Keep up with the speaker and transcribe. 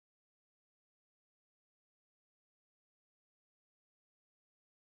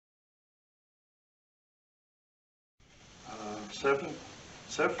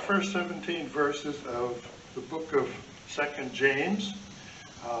first 17 verses of the book of 2nd James.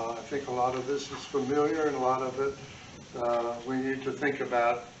 I think a lot of this is familiar, and a lot of it we need to think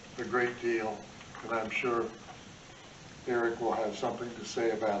about a great deal, and I'm sure Eric will have something to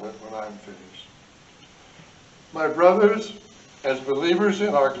say about it when I'm finished. My brothers, as believers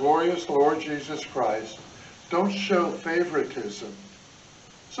in our glorious Lord Jesus Christ, don't show favoritism.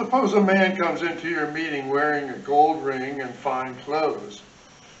 Suppose a man comes into your meeting wearing a gold ring and fine clothes,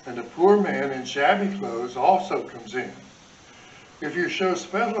 and a poor man in shabby clothes also comes in. If you show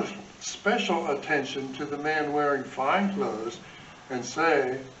special attention to the man wearing fine clothes and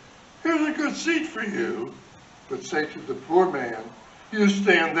say, "Here's a good seat for you," but say to the poor man, "You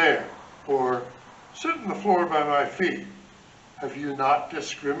stand there," or "Sit on the floor by my feet," have you not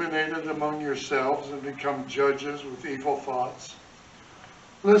discriminated among yourselves and become judges with evil thoughts?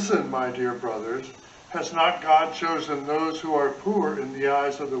 Listen, my dear brothers, has not God chosen those who are poor in the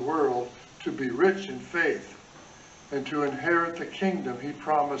eyes of the world to be rich in faith and to inherit the kingdom he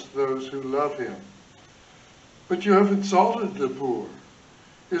promised those who love him? But you have insulted the poor.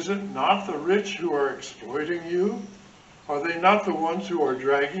 Is it not the rich who are exploiting you? Are they not the ones who are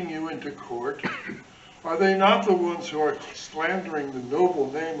dragging you into court? Are they not the ones who are slandering the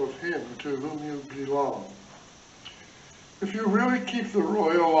noble name of him to whom you belong? If you really keep the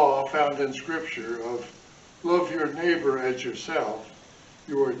royal law found in Scripture of love your neighbor as yourself,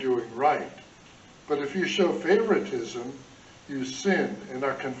 you are doing right. But if you show favoritism, you sin and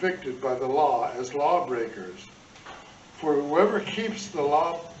are convicted by the law as lawbreakers. For whoever keeps the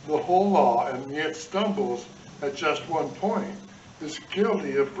whole law and yet stumbles at just one point is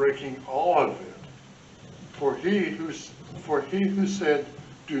guilty of breaking all of it. For he who said,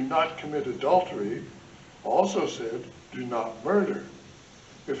 "Do not commit adultery," also said, "Do not murder."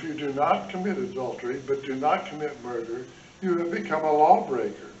 If you do not commit adultery, but do not commit murder, you have become a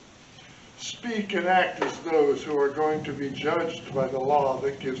lawbreaker. Speak and act as those who are going to be judged by the law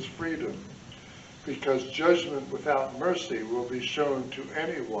that gives freedom, because judgment without mercy will be shown to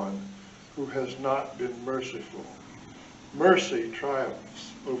anyone who has not been merciful. Mercy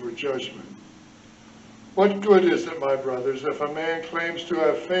triumphs over judgment. What good is it, my brothers, if a man claims to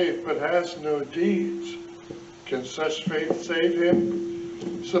have faith but has no deeds? Can such faith save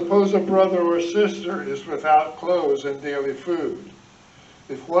him? Suppose a brother or sister is without clothes and daily food.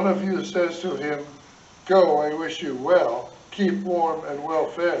 If one of you says to him, "Go, I wish you well, keep warm and well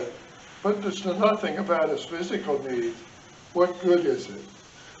fed," but does nothing about his physical needs, what good is it?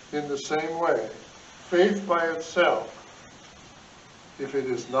 In the same way, faith by itself, if it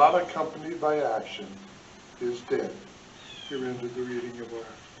is not accompanied by action, is dead. Here ended the reading of our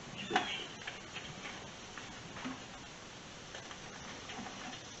scripture.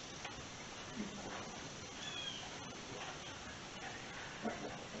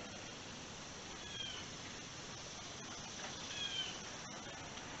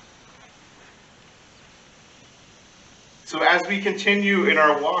 So as we continue in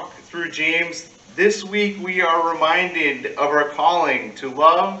our walk through James, this week we are reminded of our calling to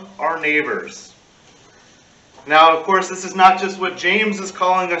love our neighbors. Now, of course, this is not just what James is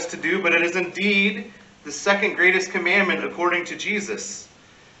calling us to do, but it is indeed the second greatest commandment according to Jesus.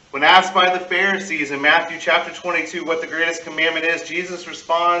 When asked by the Pharisees in Matthew chapter 22 what the greatest commandment is, Jesus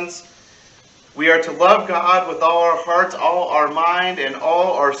responds, "We are to love God with all our hearts, all our mind, and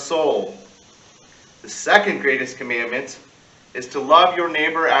all our soul." The second greatest commandment is to love your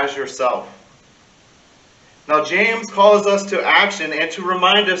neighbor as yourself. Now, James calls us to action and to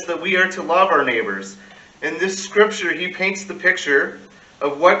remind us that we are to love our neighbors. In this scripture, he paints the picture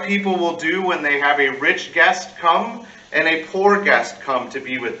of what people will do when they have a rich guest come and a poor guest come to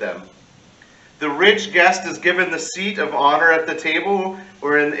be with them. The rich guest is given the seat of honor at the table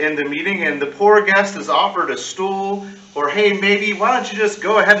or in the meeting, and the poor guest is offered a stool, or, "Hey, maybe why don't you just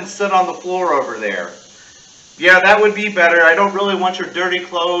go ahead and sit on the floor over there? Yeah, that would be better. I don't really want your dirty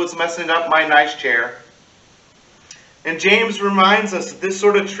clothes messing up my nice chair." And James reminds us that this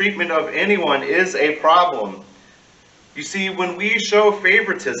sort of treatment of anyone is a problem. You see, when we show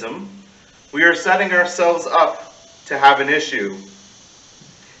favoritism, we are setting ourselves up to have an issue.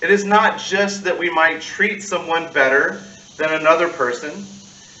 It is not just that we might treat someone better than another person.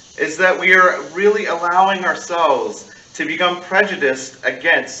 It's that we are really allowing ourselves to become prejudiced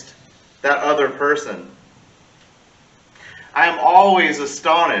against that other person. I am always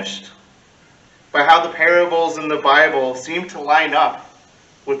astonished by how the parables in the Bible seem to line up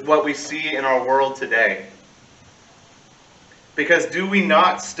with what we see in our world today. Because do we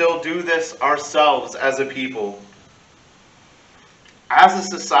not still do this ourselves as a people? As a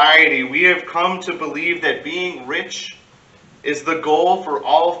society, we have come to believe that being rich is the goal for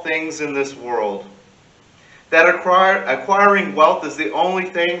all things in this world. That acquiring wealth is the only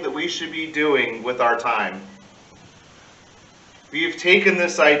thing that we should be doing with our time. We've taken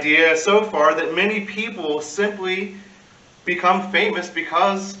this idea so far that many people simply become famous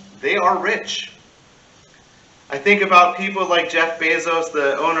because they are rich. I think about people like Jeff Bezos,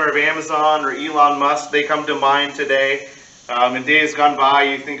 the owner of Amazon, or Elon Musk. They come to mind today. In days gone by,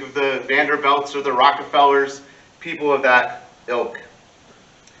 you think of the Vanderbilts or the Rockefellers, people of that ilk.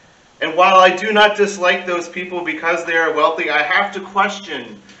 And while I do not dislike those people because they are wealthy, I have to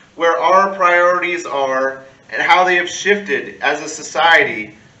question where our priorities are and how they have shifted as a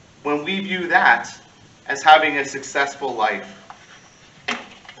society when we view that as having a successful life.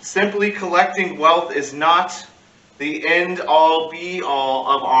 Simply collecting wealth is not the end-all, be-all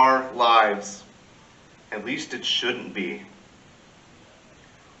of our lives. At least it shouldn't be.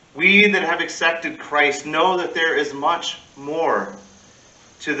 We that have accepted Christ know that there is much more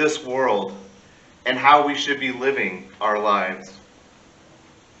to this world and how we should be living our lives.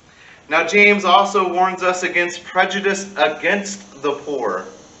 Now, James also warns us against prejudice against the poor.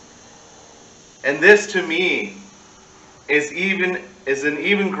 And this, to me, is an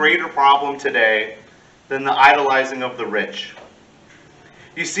even greater problem today than the idolizing of the rich.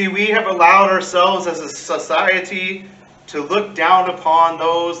 You see, we have allowed ourselves as a society to look down upon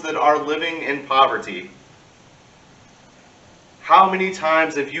those that are living in poverty. How many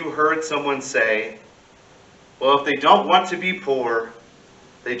times have you heard someone say, well, if they don't want to be poor,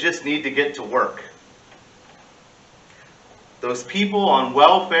 they just need to get to work? Those people on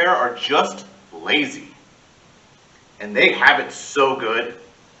welfare are just lazy. And they have it so good.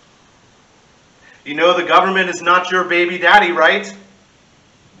 You know the government is not your baby daddy, right?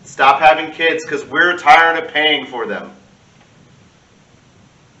 Stop having kids because we're tired of paying for them.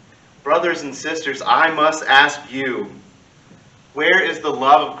 Brothers and sisters, I must ask you, where is the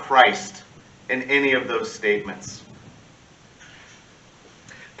love of Christ in any of those statements?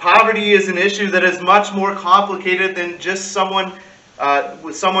 Poverty is an issue that is much more complicated than just someone's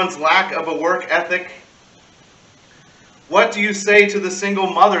lack of a work ethic. What do you say to the single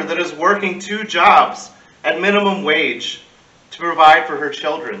mother that is working 2 jobs at minimum wage to provide for her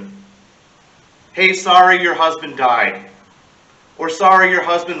children? Hey, sorry your husband died. Or sorry your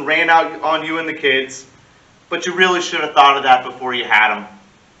husband ran out on you and the kids, but you really should have thought of that before you had them.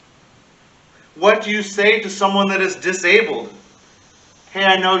 What do you say to someone that is disabled? Hey,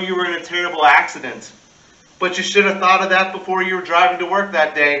 I know you were in a terrible accident, but you should have thought of that before you were driving to work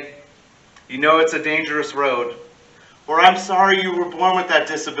that day. You know it's a dangerous road. Or I'm sorry you were born with that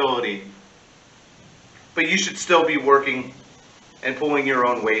disability, but you should still be working and pulling your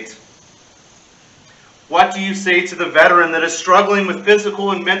own weight. What do you say to the veteran that is struggling with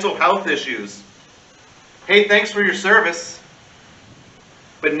physical and mental health issues? Hey, thanks for your service,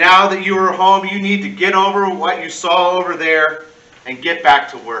 but now that you are home, you need to get over what you saw over there and get back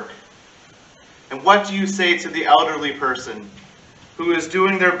to work. And what do you say to the elderly person who is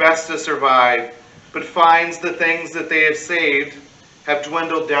doing their best to survive, but finds the things that they have saved have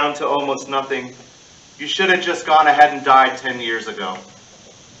dwindled down to almost nothing? You should have just gone ahead and died 10 years ago.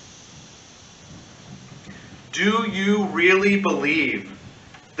 Do you really believe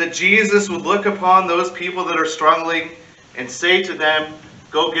that Jesus would look upon those people that are struggling and say to them,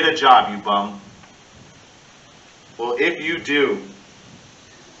 go get a job, you bum? Well, if you do,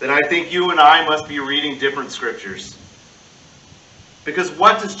 then I think you and I must be reading different scriptures. Because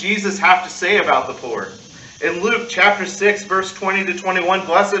what does Jesus have to say about the poor? In Luke chapter 6, verse 20 to 21,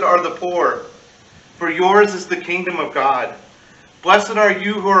 blessed are the poor, for yours is the kingdom of God. Blessed are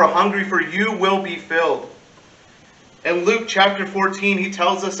you who are hungry, for you will be filled. In Luke chapter 14, he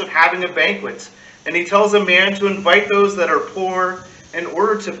tells us of having a banquet. And he tells a man to invite those that are poor in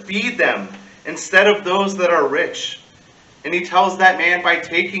order to feed them instead of those that are rich. And he tells that man by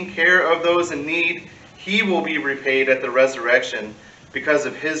taking care of those in need, he will be repaid at the resurrection because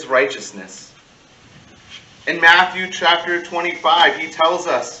of his righteousness. In Matthew chapter 25, he tells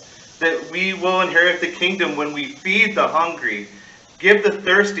us that we will inherit the kingdom when we feed the hungry, give the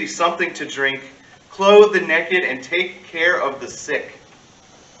thirsty something to drink, clothe the naked, and take care of the sick.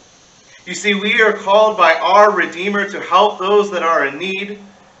 You see, we are called by our Redeemer to help those that are in need,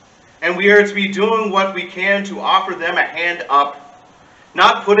 and we are to be doing what we can to offer them a hand up,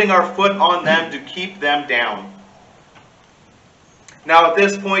 not putting our foot on them to keep them down. Now, at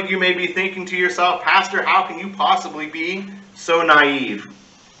this point, you may be thinking to yourself, Pastor, how can you possibly be so naive?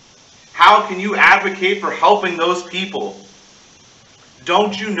 How can you advocate for helping those people?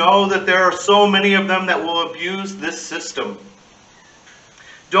 Don't you know that there are so many of them that will abuse this system?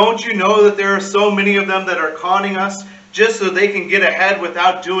 Don't you know that there are so many of them that are conning us just so they can get ahead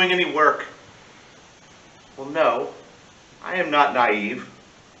without doing any work. Well, no, I am not naive.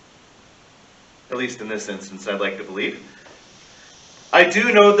 At least in this instance, I'd like to believe. I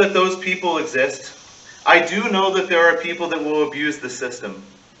do know that those people exist. I do know that there are people that will abuse the system.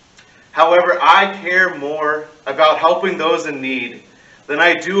 However, I care more about helping those in need than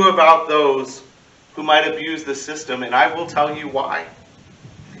I do about those who might abuse the system, and I will tell you why.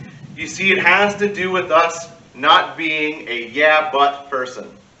 You see, it has to do with us not being a yeah, but person.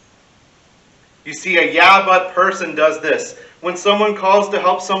 You see, a yeah, but person does this. When someone calls to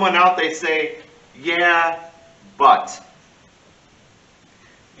help someone out, they say, yeah, but.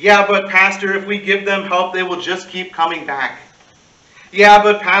 Yeah, but Pastor, if we give them help, they will just keep coming back. Yeah,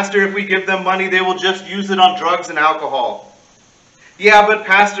 but Pastor, if we give them money, they will just use it on drugs and alcohol. Yeah, but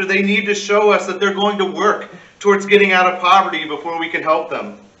Pastor, they need to show us that they're going to work towards getting out of poverty before we can help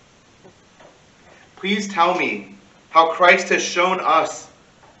them. Please tell me how Christ has shown us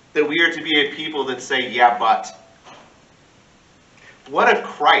that we are to be a people that say, yeah, but. What if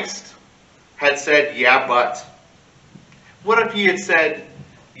Christ had said, yeah, but? What if he had said,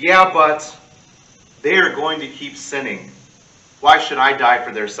 yeah, but they are going to keep sinning. Why should I die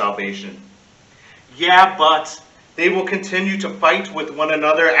for their salvation? Yeah, but they will continue to fight with one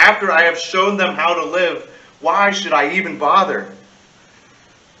another after I have shown them how to live. Why should I even bother?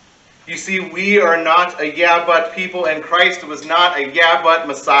 You see, we are not a yeah, but people, and Christ was not a yeah, but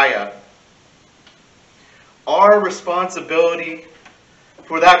Messiah. Our responsibility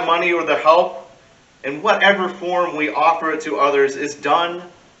for that money or the help, in whatever form we offer it to others, is done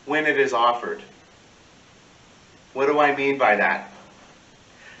when it is offered. What do I mean by that?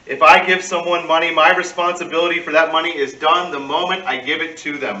 If I give someone money, my responsibility for that money is done the moment I give it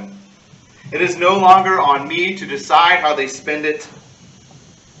to them. It is no longer on me to decide how they spend it.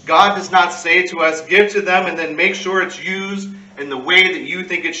 God does not say to us, give to them and then make sure it's used in the way that you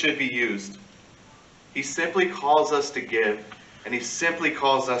think it should be used. He simply calls us to give, and he simply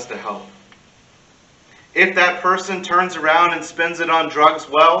calls us to help. If that person turns around and spends it on drugs,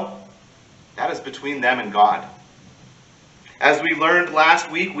 well, that is between them and God. As we learned last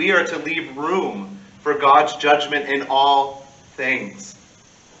week, we are to leave room for God's judgment in all things.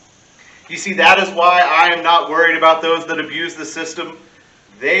 You see, that is why I am not worried about those that abuse the system.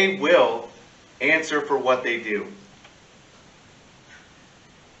 They will answer for what they do.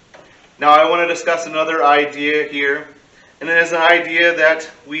 Now, I want to discuss another idea here, and it is an idea that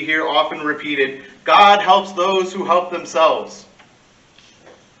we hear often repeated. God helps those who help themselves.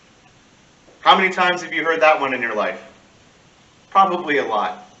 How many times have you heard that one in your life? Probably a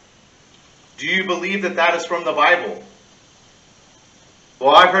lot. Do you believe that that is from the Bible?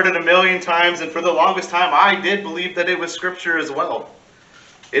 Well, I've heard it a million times, and for the longest time, I did believe that it was Scripture as well.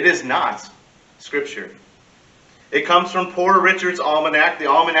 It is not Scripture. It comes from Poor Richard's Almanac, the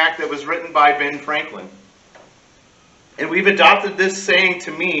almanac that was written by Ben Franklin. And we've adopted this saying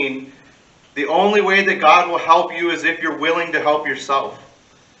to mean the only way that God will help you is if you're willing to help yourself.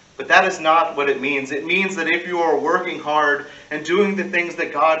 But that is not what it means. It means that if you are working hard and doing the things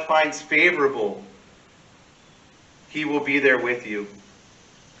that God finds favorable, he will be there with you.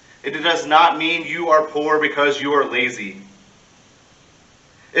 It does not mean you are poor because you are lazy.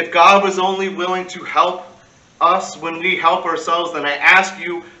 If God was only willing to help us when we help ourselves, then I ask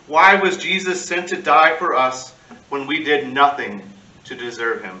you, why was Jesus sent to die for us when we did nothing to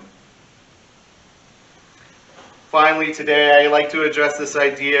deserve him? Finally, today, I like to address this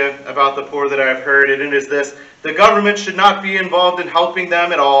idea about the poor that I've heard, and it is this: the government should not be involved in helping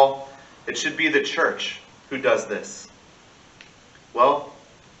them at all. It should be the church who does this. Well,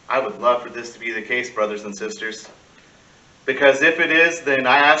 I would love for this to be the case, brothers and sisters. Because if it is, then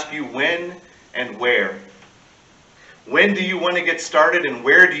I ask you, when and where? When do you want to get started, and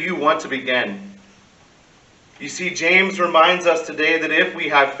where do you want to begin? You see, James reminds us today that if we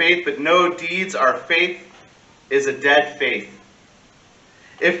have faith but no deeds, our faith is a dead faith.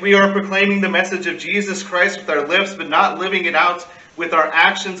 If we are proclaiming the message of Jesus Christ with our lips but not living it out with our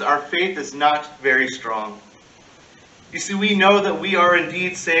actions, our faith is not very strong. You see, we know that we are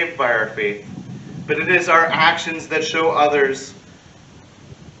indeed saved by our faith, but it is our actions that show others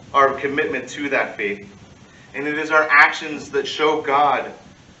our commitment to that faith. And it is our actions that show God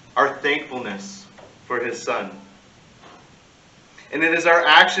our thankfulness for his Son. And it is our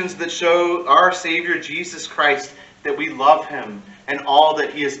actions that show our Savior Jesus Christ that we love him and all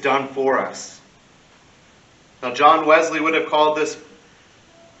that he has done for us. Now, John Wesley would have called this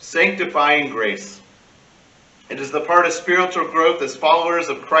sanctifying grace. It is the part of spiritual growth as followers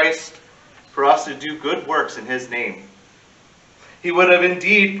of Christ for us to do good works in his name. He would have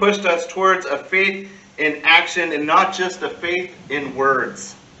indeed pushed us towards a faith in action and not just a faith in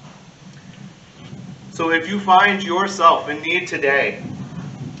words. So if you find yourself in need today,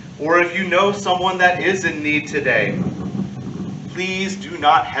 or if you know someone that is in need today, please do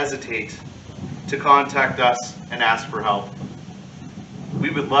not hesitate to contact us and ask for help.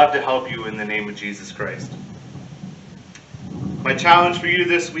 We would love to help you in the name of Jesus Christ. My challenge for you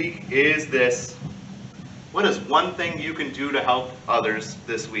this week is this. What is one thing you can do to help others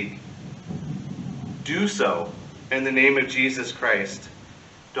this week? Do so in the name of Jesus Christ.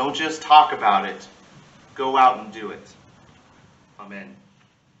 Don't just talk about it. Go out and do it. Amen.